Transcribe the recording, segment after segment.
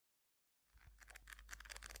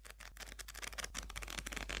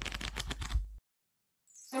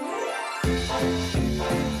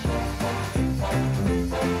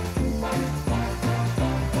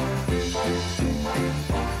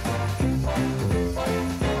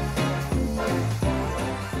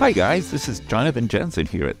Hi guys, this is Jonathan Jensen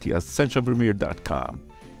here at the EssentialVermeer.com.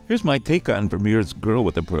 Here's my take on Vermeer's Girl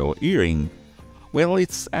with the Pearl Earring. Well,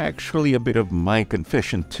 it's actually a bit of my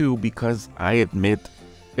confession too, because I admit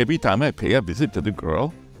every time I pay a visit to the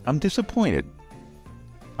girl, I'm disappointed.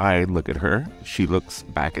 I look at her, she looks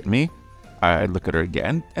back at me, I look at her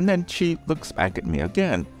again, and then she looks back at me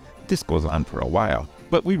again. This goes on for a while,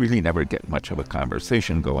 but we really never get much of a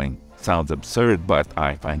conversation going. Sounds absurd, but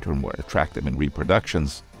I find her more attractive in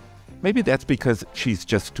reproductions. Maybe that's because she's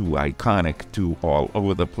just too iconic, too all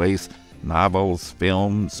over the place. Novels,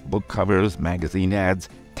 films, book covers, magazine ads,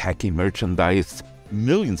 tacky merchandise,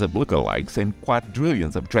 millions of lookalikes, and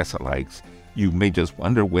quadrillions of dress-alikes. You may just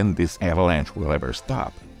wonder when this avalanche will ever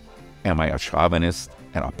stop. Am I a chauvinist,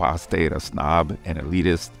 an apostate, a snob, an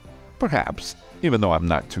elitist? Perhaps, even though I'm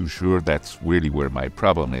not too sure that's really where my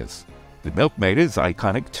problem is. The milkmaid is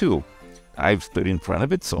iconic too. I've stood in front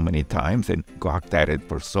of it so many times and gawked at it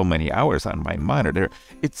for so many hours on my monitor,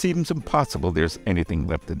 it seems impossible there's anything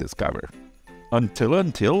left to discover.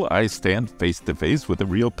 Until I stand face to face with a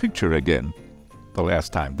real picture again. The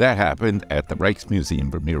last time that happened, at the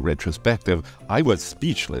Rijksmuseum Vermeer retrospective, I was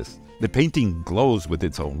speechless. The painting glows with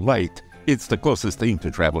its own light. It's the closest thing to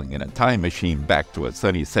traveling in a time machine back to a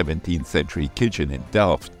sunny 17th century kitchen in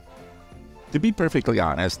Delft. To be perfectly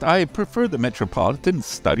honest, I prefer the Metropolitan's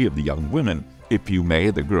study of the young women, if you may,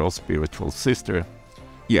 the girl's spiritual sister.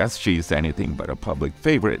 Yes, she's anything but a public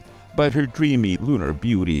favorite, but her dreamy lunar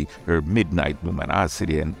beauty, her midnight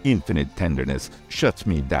luminosity and infinite tenderness shuts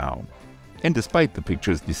me down. And despite the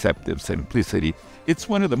picture's deceptive simplicity, it's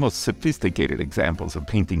one of the most sophisticated examples of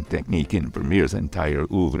painting technique in Vermeer's entire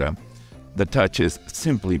oeuvre. The touch is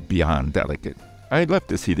simply beyond delicate. I'd love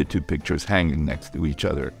to see the two pictures hanging next to each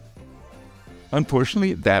other.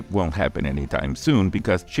 Unfortunately, that won't happen anytime soon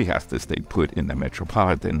because she has to stay put in the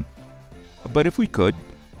Metropolitan. But if we could,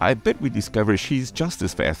 I bet we'd discover she's just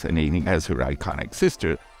as fascinating as her iconic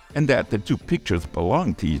sister, and that the two pictures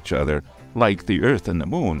belong to each other, like the Earth and the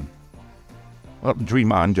Moon. Well,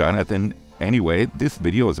 dream on, Jonathan. Anyway, this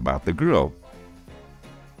video is about the girl.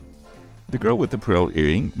 The girl with the pearl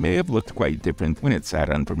earring may have looked quite different when it sat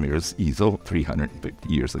on Vermeer's easel 350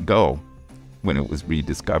 years ago. When it was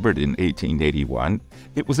rediscovered in 1881,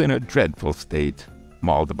 it was in a dreadful state,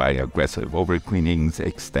 mauled by aggressive overcleanings,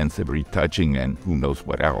 extensive retouching, and who knows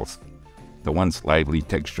what else. The once lively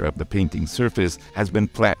texture of the painting surface has been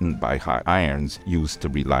flattened by hot irons used to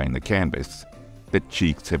reline the canvas. The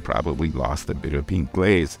cheeks have probably lost a bit of pink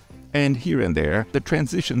glaze, and here and there, the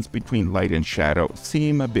transitions between light and shadow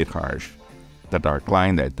seem a bit harsh. The dark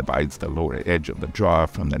line that divides the lower edge of the jaw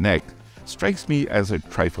from the neck strikes me as a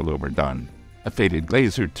trifle overdone. A faded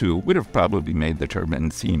glaze or two would have probably made the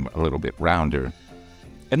turban seem a little bit rounder.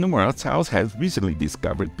 And Noir's house has recently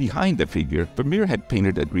discovered behind the figure, Vermeer had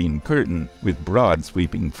painted a green curtain with broad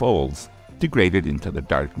sweeping folds, degraded into the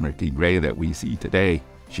dark murky gray that we see today.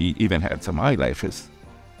 She even had some eyelashes.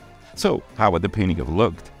 So, how would the painting have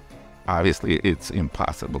looked? Obviously, it's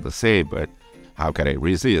impossible to say, but how could I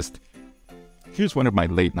resist? Here's one of my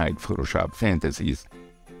late-night Photoshop fantasies.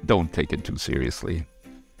 Don't take it too seriously.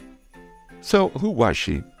 So, who was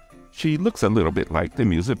she? She looks a little bit like the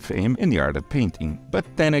muse of fame in the art of painting, but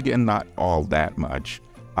then again not all that much.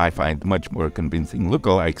 I find much more convincing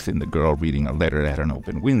lookalikes in the girl reading a letter at an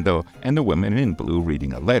open window and the woman in blue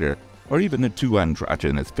reading a letter, or even the two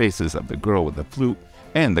androgynous faces of the girl with the flute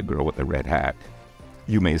and the girl with the red hat.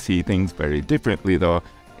 You may see things very differently though.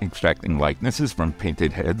 Extracting likenesses from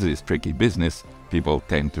painted heads is tricky business. People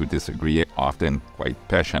tend to disagree, often quite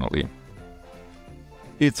passionately.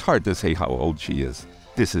 It's hard to say how old she is.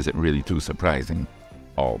 This isn't really too surprising.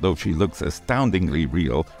 Although she looks astoundingly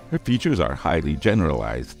real, her features are highly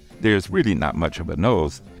generalized. There's really not much of a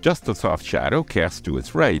nose, just a soft shadow cast to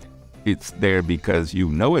its right. It's there because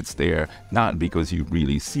you know it's there, not because you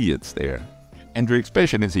really see it's there. And her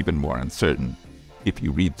expression is even more uncertain. If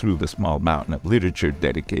you read through the small mountain of literature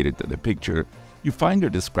dedicated to the picture, you find her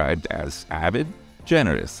described as avid,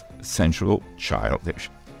 generous, sensual,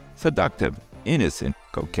 childish, seductive, innocent,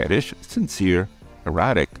 coquettish, sincere,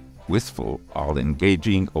 erotic, wistful,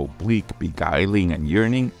 all-engaging, oblique, beguiling, and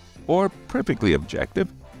yearning, or perfectly objective,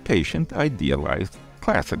 patient, idealized,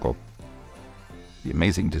 classical. The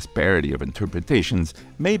amazing disparity of interpretations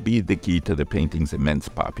may be the key to the painting's immense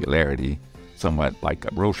popularity, somewhat like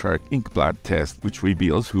a Rorschach inkblot test which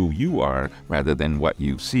reveals who you are rather than what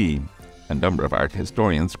you see. A number of art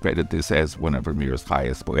historians credit this as one of Vermeer's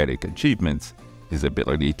highest poetic achievements. his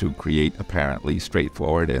ability to create apparently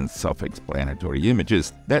straightforward and self-explanatory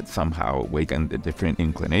images that somehow awaken the different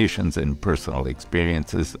inclinations and personal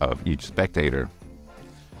experiences of each spectator.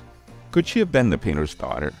 Could she have been the painter's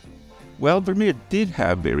daughter? Well, Vermeer did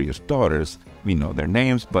have various daughters. We know their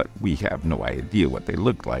names, but we have no idea what they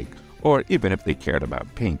looked like, or even if they cared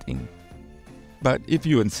about painting. But if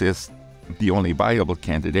you insist, the only viable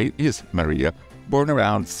candidate is Maria, born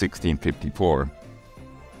around 1654.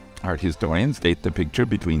 Art historians date the picture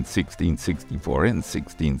between 1664 and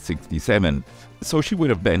 1667, so she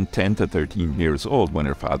would have been 10 to 13 years old when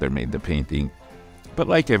her father made the painting. But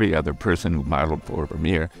like every other person who modeled for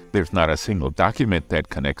Vermeer, there's not a single document that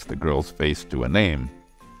connects the girl's face to a name.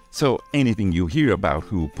 So anything you hear about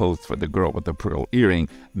who posed for the girl with the pearl earring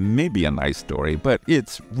may be a nice story, but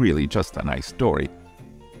it's really just a nice story.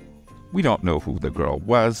 We don't know who the girl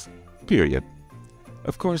was, period.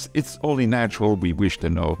 Of course, it's only natural we wish to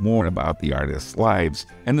know more about the artists' lives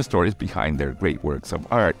and the stories behind their great works of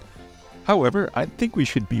art. However, I think we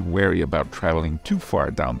should be wary about traveling too far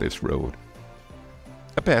down this road.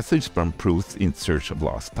 A passage from Proust's In Search of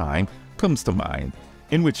Lost Time comes to mind,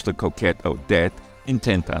 in which the coquette Odette,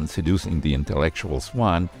 intent on seducing the intellectual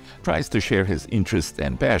Swann, tries to share his interests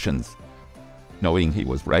and passions. Knowing he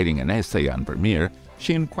was writing an essay on Vermeer,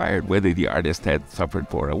 she inquired whether the artist had suffered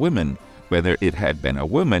for a woman, whether it had been a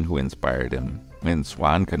woman who inspired him. When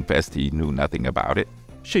Swann confessed he knew nothing about it,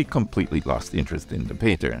 she completely lost interest in the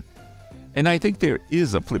painter. And I think there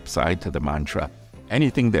is a flip side to the mantra,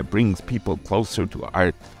 anything that brings people closer to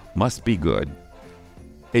art must be good.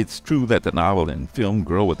 It's true that the novel and film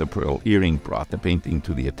Girl with the Pearl Earring brought the painting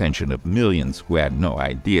to the attention of millions who had no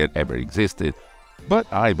idea it ever existed, but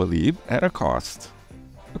I believe at a cost.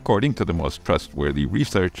 According to the most trustworthy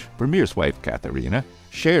research, Vermeer's wife Katharina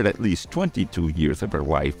shared at least 22 years of her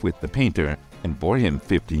life with the painter and bore him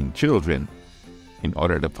 15 children. In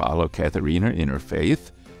order to follow Katharina in her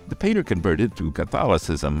faith, the painter converted to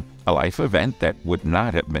Catholicism, a life event that would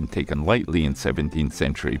not have been taken lightly in 17th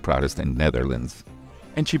century Protestant Netherlands.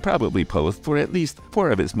 And she probably posed for at least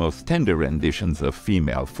 4 of his most tender renditions of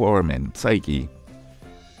female form and psyche.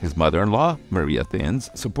 His mother-in-law, Maria Thins,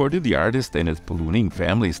 supported the artist and his ballooning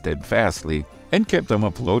family steadfastly and kept them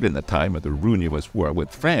afloat in the time of the ruinous war with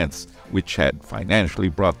France, which had financially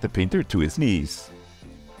brought the painter to his knees.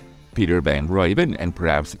 Peter van Rooyen, and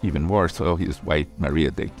perhaps even more so his wife Maria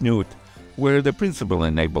de Knut, were the principal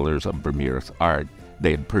enablers of Vermeer's art.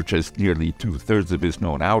 They had purchased nearly 2/3 of his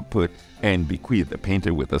known output and bequeathed the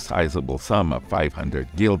painter with a sizable sum of 500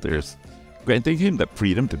 guilders, granting him the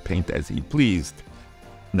freedom to paint as he pleased.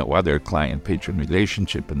 No other client-patron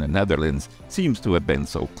relationship in the Netherlands seems to have been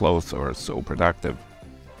so close or so productive.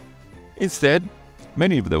 Instead,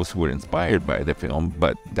 many of those who were inspired by the film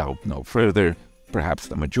but doubt no further, perhaps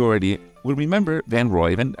the majority, will remember Van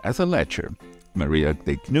Rooyen as a lecher, Maria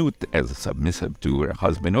de Knut as submissive to her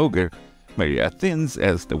husband Ogre, Maria Thins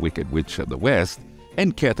as the Wicked Witch of the West,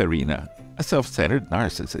 and Katharina, a self-centered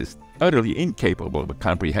narcissist, utterly incapable of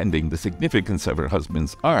comprehending the significance of her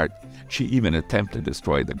husband's art. She even attempted to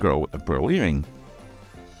destroy the girl with the pearl earring.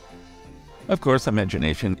 Of course,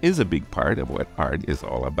 imagination is a big part of what art is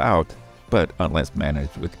all about, but unless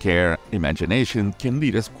managed with care, imagination can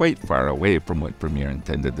lead us quite far away from what Vermeer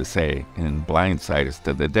intended to say and blindside us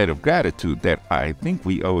to the debt of gratitude that I think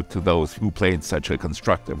we owe to those who played such a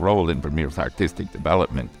constructive role in Vermeer's artistic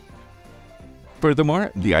development.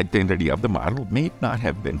 Furthermore, the identity of the model may not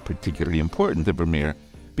have been particularly important to Vermeer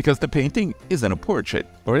because the painting isn't a portrait,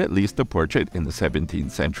 or at least a portrait in the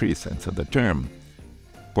 17th century sense of the term.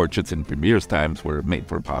 Portraits in Vermeer's times were made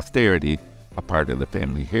for posterity, a part of the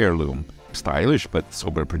family heirloom, stylish but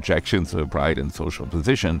sober projections of pride and social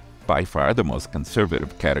position, by far the most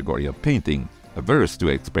conservative category of painting, averse to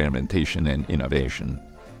experimentation and innovation.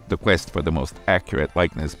 The quest for the most accurate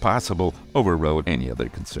likeness possible overrode any other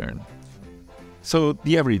concern. So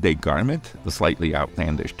the everyday garment, the slightly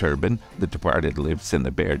outlandish turban, the departed lips and the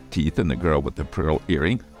bared teeth and the girl with the pearl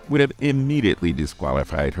earring would have immediately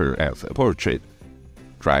disqualified her as a portrait.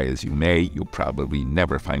 Try as you may, you'll probably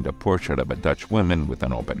never find a portrait of a Dutch woman with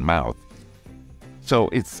an open mouth. So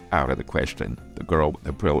it's out of the question. The girl with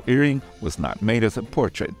the pearl earring was not made as a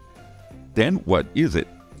portrait. Then what is it?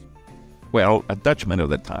 Well, a Dutchman of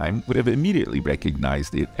the time would have immediately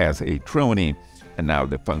recognized it as a tronie, a now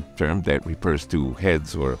defunct term that refers to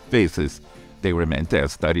heads or faces. They were meant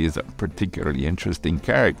as studies of particularly interesting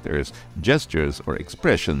characters, gestures, or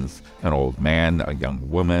expressions, an old man, a young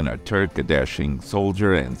woman, a Turk, a dashing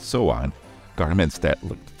soldier, and so on. Garments that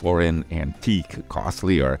looked foreign, antique,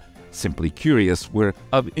 costly, or simply curious were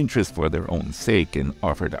of interest for their own sake and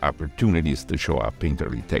offered opportunities to show off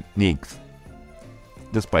painterly techniques.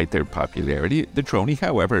 Despite their popularity, the Trony,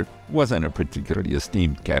 however, wasn't a particularly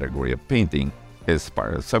esteemed category of painting. As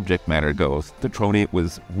far as subject matter goes, the Trony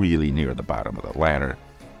was really near the bottom of the ladder,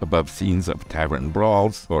 above scenes of tavern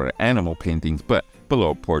brawls or animal paintings, but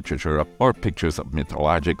below portraiture or pictures of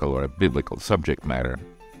mythological or biblical subject matter.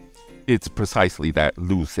 It's precisely that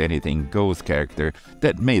loose anything goes character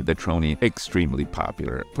that made the Trony extremely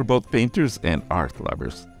popular for both painters and art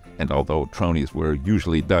lovers. And although Tronies were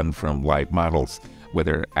usually done from live models,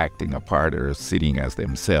 whether acting a part or sitting as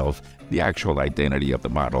themselves, the actual identity of the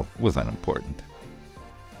model was unimportant.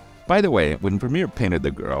 By the way, when Vermeer painted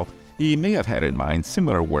the girl, he may have had in mind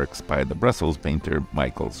similar works by the Brussels painter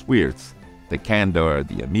Michael Sweerts. The candor,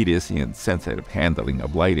 the immediacy, and sensitive handling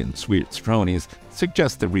of light in Sweerts' Tronies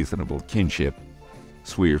suggest a reasonable kinship.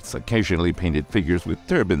 Sweerts occasionally painted figures with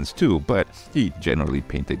turbans too, but he generally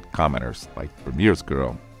painted commoners like Vermeer's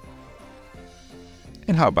girl.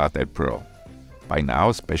 And how about that pearl? By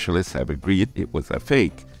now, specialists have agreed it was a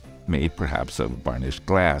fake, made perhaps of varnished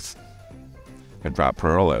glass. A drop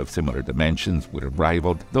pearl of similar dimensions would have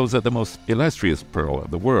rivaled those of the most illustrious pearl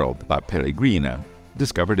of the world, La Peregrina,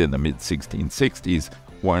 discovered in the mid-1660s,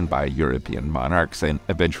 worn by European monarchs and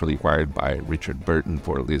eventually acquired by Richard Burton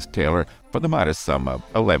for Liz Taylor for the modest sum of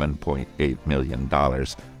 $11.8 million.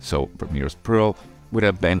 So Vermeer's pearl would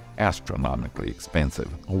have been astronomically expensive,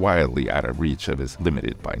 wildly out of reach of his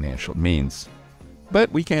limited financial means.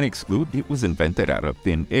 But we can't exclude it was invented out of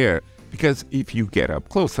thin air, because if you get up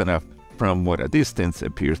close enough, from what a distance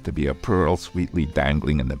appears to be a pearl sweetly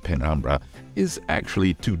dangling in the penumbra is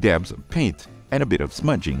actually 2 dabs of paint and a bit of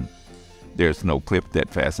smudging. There's no clip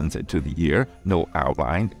that fastens it to the ear, no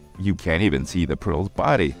outline, you can't even see the pearl's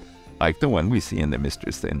body, like the one we see in The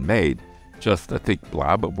Mistress and Maid. Just a thick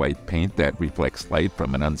blob of white paint that reflects light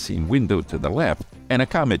from an unseen window to the left, and a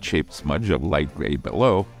comet-shaped smudge of light gray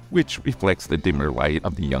below, which reflects the dimmer light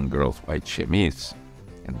of the young girl's white chemise.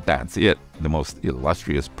 And that's it. The most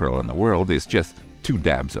illustrious pearl in the world is just 2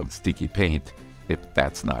 dabs of sticky paint. If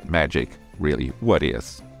that's not magic, really, what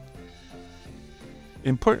is?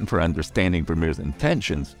 Important for understanding Vermeer's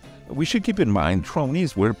intentions, we should keep in mind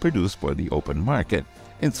Tronies were produced for the open market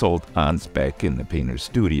and sold on spec in the painter's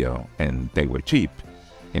studio, and they were cheap.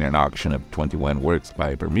 In an auction of 21 works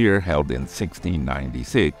by Vermeer held in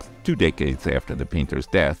 1696, 2 decades after the painter's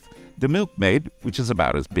death, the milkmaid, which is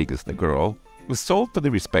about as big as the girl, was sold for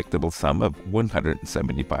the respectable sum of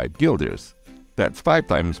 175 guilders. That's 5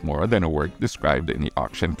 times more than a work described in the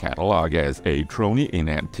auction catalog as a Trony in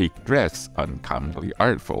antique dress, uncommonly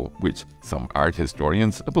artful, which some art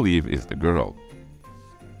historians believe is the girl.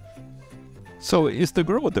 So is the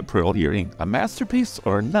girl with the pearl earring a masterpiece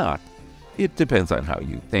or not? It depends on how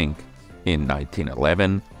you think. In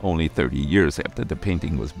 1911, only 30 years after the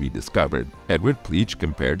painting was rediscovered, Edward Pleach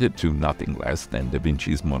compared it to nothing less than Da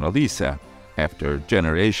Vinci's Mona Lisa. After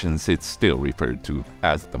generations, it's still referred to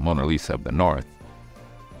as the Mona Lisa of the North.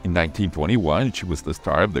 In 1921, she was the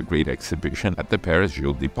star of the Great Exhibition at the Paris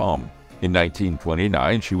Jules de Paume. In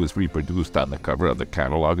 1929, she was reproduced on the cover of the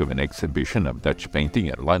catalogue of an exhibition of Dutch painting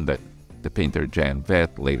at London. The painter Jan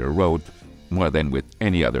Vet later wrote, "More than with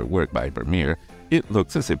any other work by Vermeer, it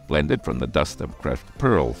looks as if blended from the dust of crushed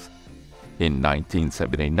pearls." In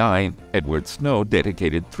 1979, Edward Snow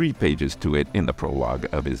dedicated 3 pages to it in the prologue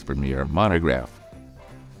of his Vermeer monograph.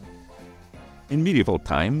 In medieval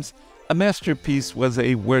times, a masterpiece was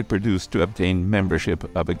a work produced to obtain membership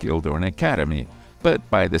of a guild or an academy, but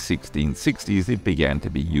by the 1660s it began to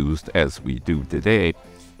be used as we do today.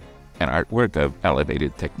 An artwork of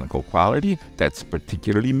elevated technical quality that's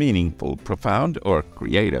particularly meaningful, profound, or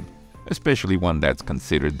creative, especially one that's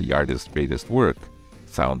considered the artist's greatest work.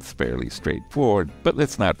 Sounds fairly straightforward, but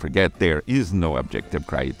let's not forget there is no objective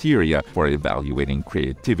criteria for evaluating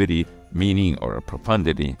creativity, meaning, or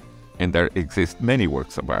profundity. And there exist many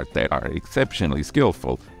works of art that are exceptionally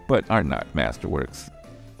skillful, but are not masterworks.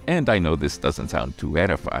 And I know this doesn't sound too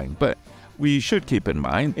edifying, but we should keep in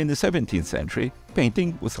mind in the 17th century,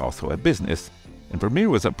 painting was also a business, and Vermeer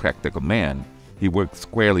was a practical man. He worked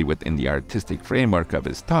squarely within the artistic framework of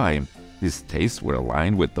his time. His tastes were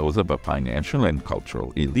aligned with those of a financial and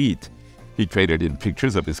cultural elite. He traded in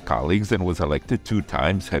pictures of his colleagues and was elected 2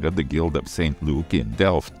 times head of the Guild of St. Luke in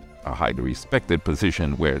Delft, a highly respected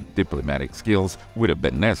position where diplomatic skills would have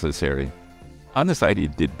been necessary. On the side, he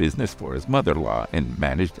did business for his mother-in-law and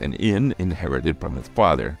managed an inn inherited from his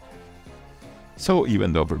father. So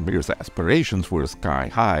even though Vermeer's aspirations were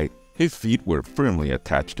sky-high, his feet were firmly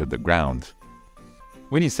attached to the ground.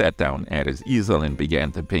 When he sat down at his easel and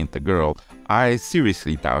began to paint the girl, I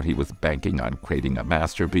seriously doubt he was banking on creating a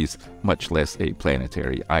masterpiece, much less a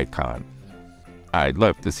planetary icon. I'd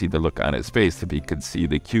love to see the look on his face if he could see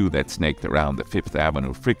the queue that snaked around the Fifth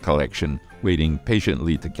Avenue Frick collection, waiting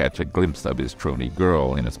patiently to catch a glimpse of his trony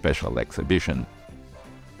girl in a special exhibition.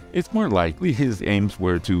 It's more likely his aims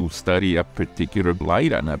were to study a particular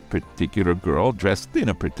light on a particular girl dressed in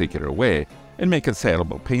a particular way, and make a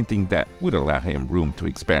sellable painting that would allow him room to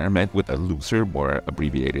experiment with a looser, more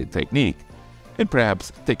abbreviated technique, and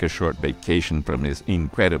perhaps take a short vacation from his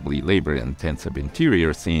incredibly labor-intensive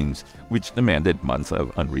interior scenes, which demanded months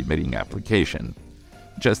of unremitting application.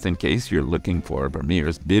 Just in case you're looking for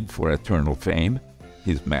Vermeer's bid for eternal fame,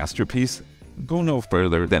 his masterpiece, go no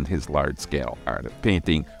further than his large-scale art of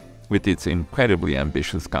painting, with its incredibly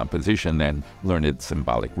ambitious composition and learned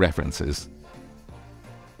symbolic references.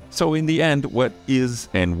 So in the end, what is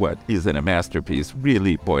and what isn't a masterpiece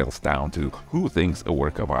really boils down to who thinks a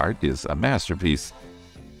work of art is a masterpiece.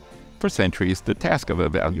 For centuries, the task of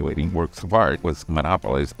evaluating works of art was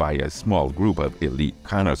monopolized by a small group of elite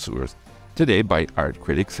connoisseurs, today by art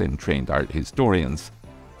critics and trained art historians.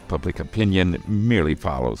 Public opinion merely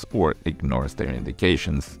follows or ignores their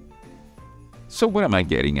indications. So what am I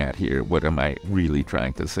getting at here? What am I really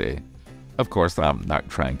trying to say? Of course, I'm not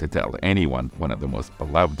trying to tell anyone one of the most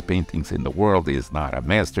beloved paintings in the world is not a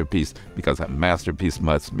masterpiece, because a masterpiece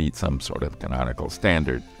must meet some sort of canonical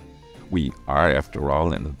standard. We are, after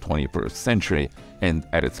all, in the 21st century, and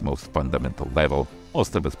at its most fundamental level,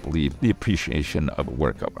 most of us believe the appreciation of a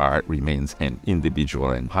work of art remains an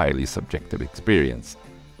individual and highly subjective experience.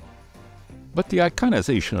 But the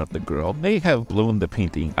iconization of the girl may have blown the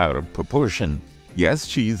painting out of proportion. Yes,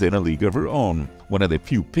 she's in a league of her own, one of the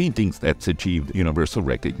few paintings that's achieved universal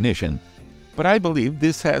recognition. But I believe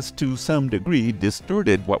this has to some degree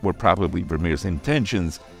distorted what were probably Vermeer's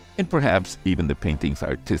intentions, and perhaps even the painting's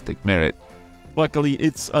artistic merit. Luckily,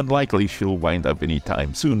 it's unlikely she'll wind up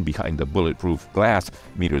anytime soon behind a bulletproof glass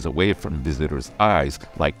meters away from visitors' eyes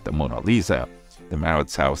like the Mona Lisa. The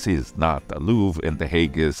Mauritshuis is not the Louvre, and The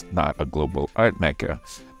Hague is not a global art mecca.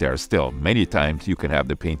 There are still many times you can have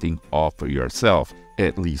the painting all for yourself,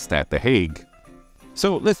 at least at The Hague.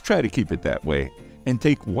 So let's try to keep it that way, and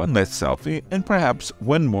take one less selfie and perhaps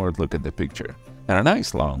one more look at the picture, and a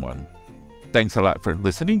nice long one. Thanks a lot for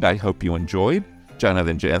listening. I hope you enjoyed.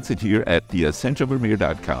 Jonathan Jansen here at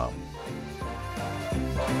theessentialvermeer.com.